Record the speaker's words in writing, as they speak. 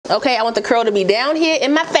Okay, I want the curl to be down here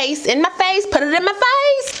in my face, put it in my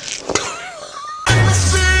face.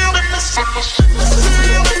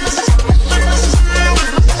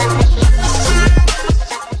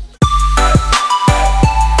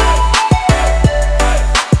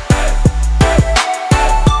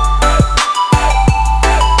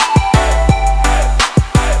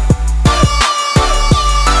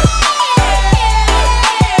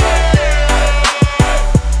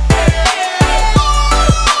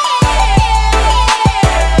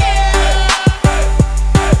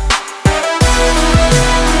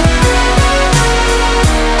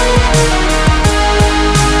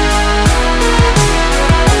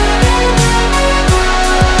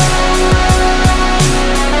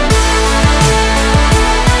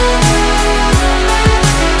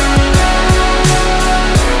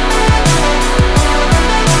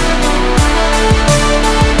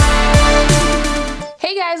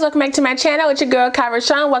 Welcome back to my channel. It's your girl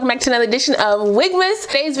RaShon. Welcome back to another edition of Wigmas.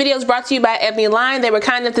 Today's video is brought to you by Ebonyline. They were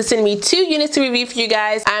kind enough to send me 2 units to review for you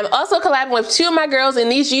guys. I'm also collabing with 2 of my girls in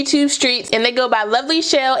these YouTube streets, and they go by Lovely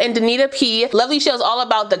Chelle and Donita P. Lovely Chelle's all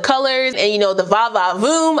about the colors and, you know, the va va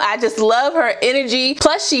voom. I just love her energy.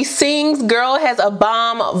 Plus she sings. Girl has a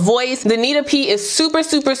bomb voice. Donita P is super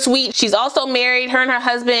sweet. She's also married. Her and her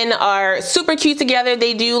husband are super cute together.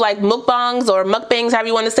 They do like mukbangs or mukbangs, however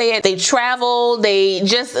you want to say it. They travel. They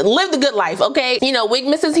just live the good life, okay? You know,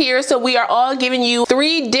 Wigmas is here, so we are all giving you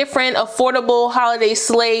 3 different affordable holiday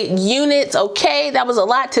sleigh units, okay? That was a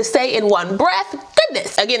lot to say in one breath.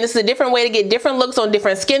 Goodness. Again, this is a different way to get different looks on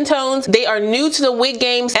different skin tones. They are new to the wig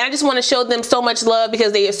games, and I just want to show them so much love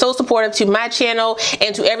because they are so supportive to my channel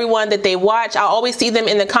and to everyone that they watch. I always see them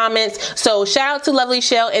in the comments, so shout out to Lovely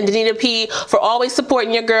Chelle and Donita P for always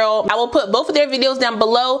supporting your girl. I will put both of their videos down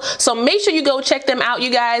below, so make sure you go check them out,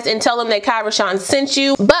 you guys, and tell them that RaShon sent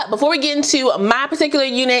you. But before we get into my particular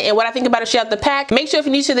unit and what I think about it straight out the pack, make sure if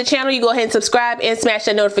you're new to the channel, you go ahead and subscribe and smash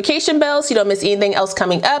that notification bell so you don't miss anything else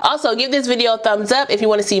coming up. Also, give this video a thumbs up if you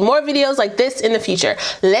want to see more videos like this in the future.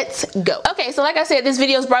 Let's go. Okay, so like I said, this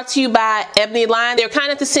video is brought to you by Ebonyline. They're kind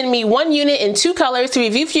enough to send me 1 unit in 2 colors to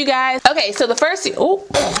review for you guys. Okay, so the first,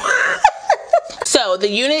 so the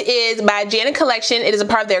unit is by Janet Collection. It is a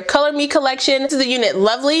part of their Color Me collection. This is the unit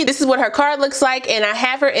Lovely. This is what her card looks like, and I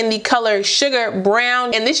have her in the color Sugar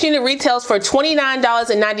Brown, and this unit retails for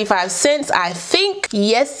 $29.95, I think.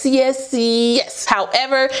 Yes.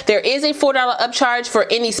 However, there is a $4 upcharge for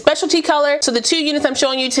any specialty color. So the 2 units I'm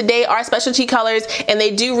showing you today are specialty colors, and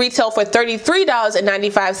they do retail for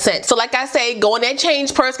 $33.95. So like I say, go in that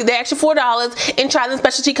change purse, get the extra $4, and try the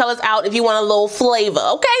specialty colors out if you want a little flavor,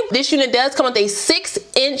 okay? This unit does come with a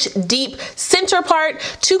 6-inch deep center part,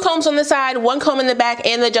 2 combs on the side, 1 comb in the back,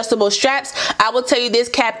 and the adjustable straps. I will tell you, this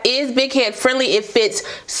cap is big head friendly. It fits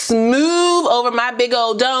smooth over my big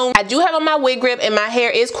old dome. I do have on my wig grip, and my hair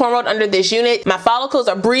is cornrowed under this unit. My follicles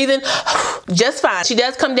are breathing just fine. She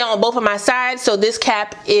does come down on both of my sides, so this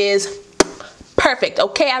cap is perfect,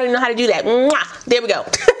 okay? I don't even know how to do that. Mwah! There we go.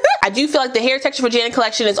 I do feel like the hair texture for Janet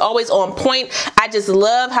Collection is always on point. I just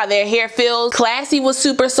love how their hair feels. Classy was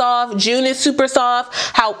super soft. June is super soft.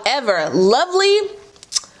 However, Lovely,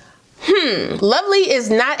 Lovely is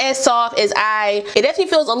not as soft as it definitely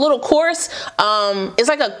feels a little coarse. It's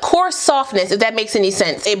like a coarse softness, if that makes any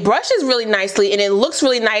sense. It brushes really nicely and it looks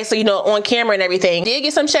really nice, you know, on camera and everything. Did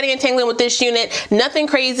get some shedding and tangling with this unit. Nothing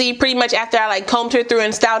crazy. Pretty much after I like combed her through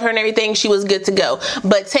and styled her and everything, she was good to go.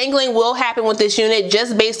 But tangling will happen with this unit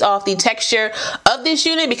just based off the texture of this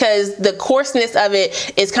unit because the coarseness of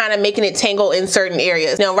it is kind of making it tangle in certain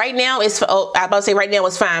areas. Now right now it's, I was about to say right now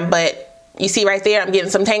it's fine, but you see right there, I'm getting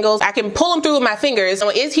some tangles. I can pull them through with my fingers. So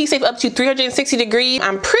it is heat safe up to 360 degrees.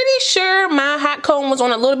 I'm pretty sure my hot comb was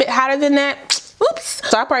on a little bit hotter than that. Oops.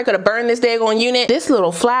 So I probably could have burned this daggone unit. This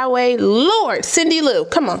little flyaway, Lord, Cindy Lou.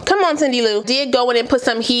 Come on, Cindy Lou. Did go in and put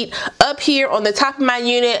some heat up here on the top of my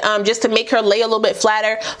unit just to make her lay a little bit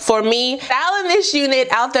flatter for me. Styling this unit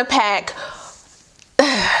out the pack,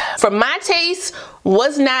 for my taste,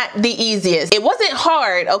 was not the easiest. It wasn't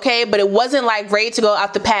hard, okay, but it wasn't like ready to go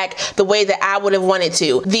out the pack the way that I would have wanted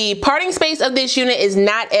to. The parting space of this unit is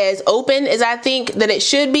not as open as I think that it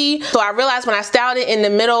should be. So I realized when I styled it in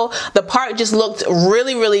the middle, the part just looked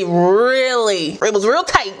really, it was real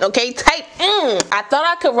tight, okay, tight. I thought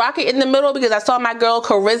I could rock it in the middle because I saw my girl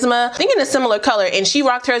Charisma, I think in a similar color, and she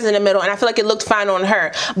rocked hers in the middle, and I feel like it looked fine on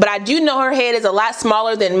her. But I do know her head is a lot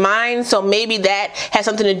smaller than mine, so maybe that has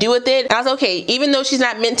something to do with it. And I was okay, even though she's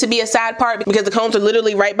not meant to be a side part because the combs are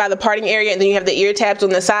literally right by the parting area and then you have the ear tabs on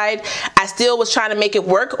the side, I still was trying to make it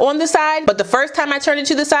work on the side. But the first time I turned it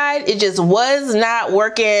to the side, it just was not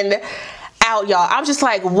working out, y'all. I was just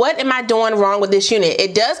like, what am I doing wrong with this unit?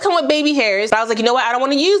 It does come with baby hairs, but I was like, you know what? I don't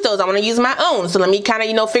want to use those. I want to use my own. So let me kind of,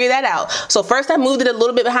 you know, figure that out. So first I moved it a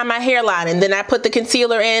little bit behind my hairline, and then I put the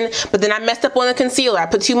concealer in, but then I messed up on the concealer. I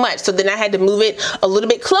put too much. So then I had to move it a little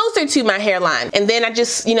bit closer to my hairline. And then I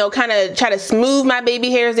just, you know, kind of try to smooth my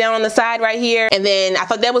baby hairs down on the side right here. And then I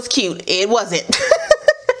thought that was cute. It wasn't.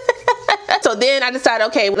 So then I decided,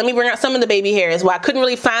 okay, let me bring out some of the baby hairs. Well, I couldn't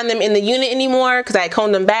really find them in the unit anymore because I had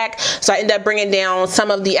combed them back. So I ended up bringing down some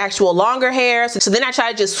of the actual longer hairs. So then I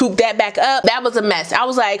tried to just swoop that back up. That was a mess. I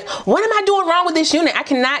was like, what am I doing wrong with this unit? I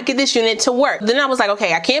cannot get this unit to work. Then I was like,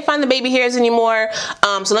 okay, I can't find the baby hairs anymore.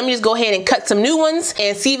 So let me just go ahead and cut some new ones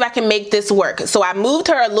and see if I can make this work. So I moved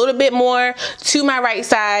her a little bit more to my right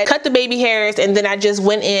side, cut the baby hairs, and then I just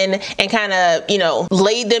went in and kind of, you know,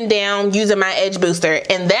 laid them down using my edge booster.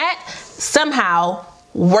 And that somehow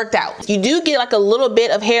worked out. You do get like a little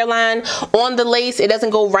bit of hairline on the lace. It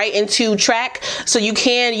doesn't go right into track, so you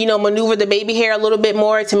can, you know, maneuver the baby hair a little bit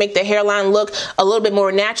more to make the hairline look a little bit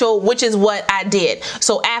more natural, which is what I did.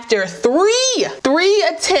 So after three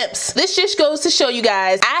attempts, this just goes to show you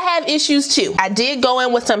guys I have issues too. I did go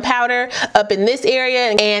in with some powder up in this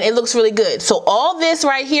area and it looks really good. So all this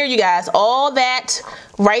right here, you guys, all that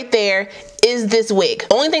right there is this wig.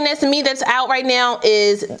 Only thing that's me that's out right now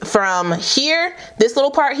is from here, this little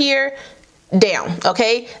part here, down,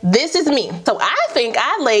 okay? This is me. So I think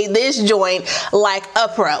I laid this joint like a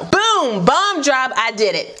pro. Boom, bomb drop, I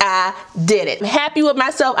did it. I did it. I'm happy with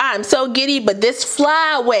myself. I'm so giddy, but this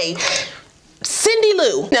flyaway, Cindy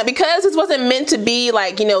Lou. Now, because this wasn't meant to be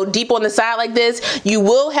like, you know, deep on the side like this, you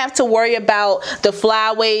will have to worry about the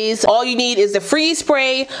flyaways. All you need is the freeze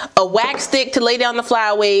spray, a wax stick to lay down the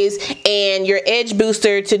flyaways, and your edge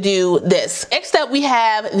booster to do this. Next up, we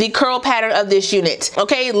have the curl pattern of this unit.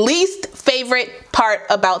 Okay, least favorite part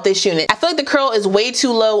about this unit. I feel like the curl is way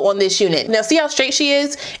too low on this unit. Now, see how straight she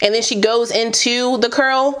is? And then she goes into the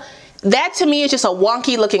curl? That to me is just a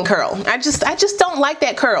wonky looking curl. I just don't like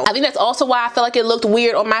that curl. I think that's also why I felt like it looked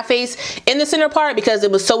weird on my face in the center part, because it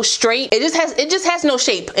was so straight. It just has no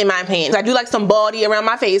shape in my opinion. I do like some body around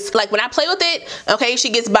my face. Like when I play with it, okay, she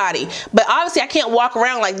gets body. But obviously I can't walk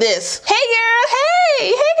around like this. Hey girl, hey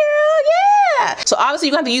girl, yeah. So obviously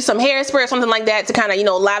you're gonna have to use some hairspray or something like that to kind of, you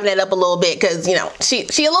know, liven that up a little bit, because, you know, she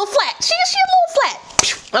a little flat. She a little flat.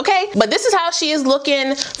 Okay, but this is how she is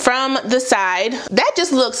looking from the side. That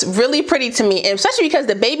just looks really pretty to me, and especially because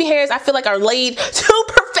the baby hairs I feel like are laid to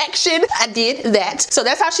perfection. I did that. So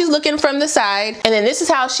that's how she's looking from the side, and then this is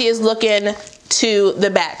how she is looking to the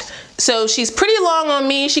back. So she's pretty long on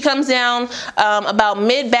me. She comes down about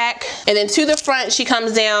mid back, and then to the front she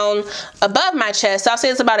comes down above my chest. So I'll say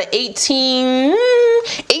it's about an 18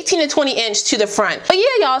 to 20 inch to the front. But yeah,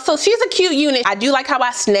 y'all, so she's a cute unit. I do like how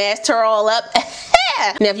I snatched her all up.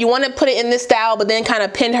 Now if you want to put it in this style but then kind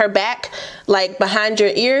of pin her back like behind your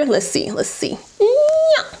ear, let's see.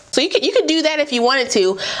 So you could do that if you wanted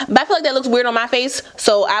to, but I feel like that looks weird on my face,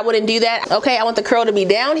 so I wouldn't do that. Okay, I want the curl to be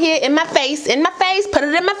down here in my face, put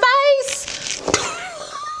it in my face.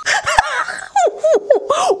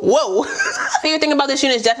 Whoa. Favorite thing about this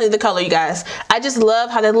unit is definitely the color, you guys. I just love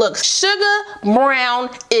how that looks. Sugar brown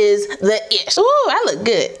is the ish. Ooh, I look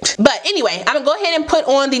good. But anyway, I'm gonna go ahead and put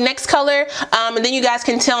on the next color, and then you guys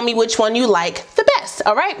can tell me which one you like the best.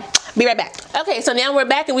 All right, be right back. Okay, so now we're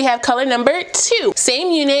back and we have color number 2.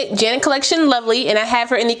 Same unit, Janet Collection Lovely, and I have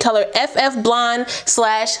her in the color FF Blonde /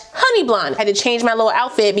 Honey Blonde. I had to change my little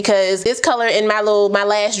outfit because this color and my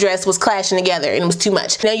last dress was clashing together and it was too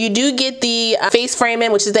much. Now you do get the face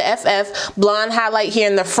framing, which is the FF blonde highlight here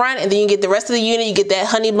in the front, and then you get the rest of the unit. You get that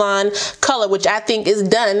honey blonde color, which I think is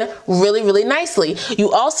done really, really nicely.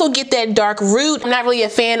 You also get that dark root. I'm not really a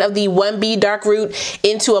fan of the 1B dark root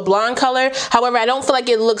into a blonde color. However, I don't feel like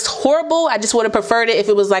it looks horrible. I just would have preferred it if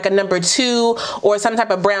it was like a number 2 or some type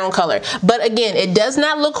of brown color. But again, it does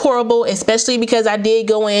not look horrible, especially because I did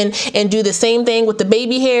go in and do the same thing with the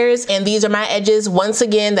baby hairs, and these are my edges once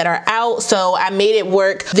again that are out, so I made it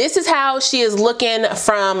work. This is how she is looking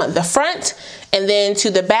from the front, and then to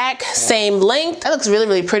the back, same length. That looks really,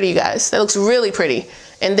 really pretty, you guys. That looks really pretty.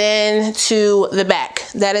 And then to the back,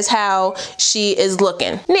 that is how she is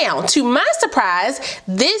looking. Now, to my surprise,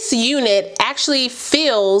 this unit actually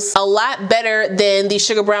feels a lot better than the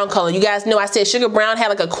sugar brown color. You guys know I said sugar brown had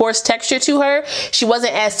like a coarse texture to her. She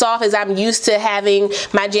wasn't as soft as I'm used to having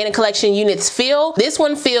my Janet Collection units feel. This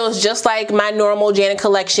one feels just like my normal Janet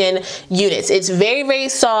Collection units. It's very, very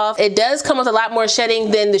soft. It does come with a lot more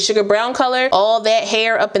shedding than the sugar brown color. All that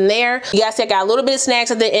hair up in there. You guys see I got a little bit of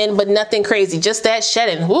snags at the end, but nothing crazy. Just that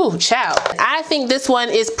shedding. Ooh, child. I think this one one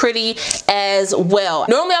is pretty as well.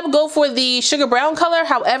 Normally I would go for the sugar brown color.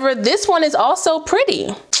 However, this one is also pretty.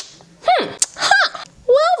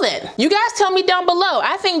 Well then, you guys tell me down below.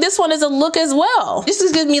 I think this one is a look as well. This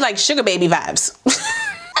just gives me like sugar baby vibes.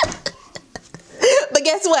 But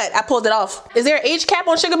guess what? I pulled it off. Is there an age cap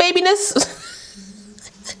on sugar babiness?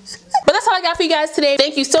 But that's all I got for you guys today.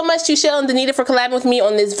 Thank you so much to Chelle and Donita for collabing with me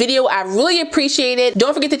on this video. I really appreciate it.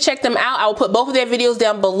 Don't forget to check them out. I will put both of their videos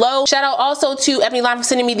down below. Shout out also to Ebonyline for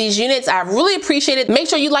sending me these units. I really appreciate it. Make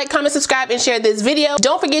sure you like, comment, subscribe, and share this video.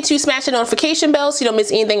 Don't forget to smash the notification bell so you don't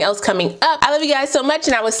miss anything else coming up. I love you guys so much,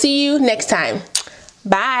 and I will see you next time.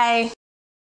 Bye.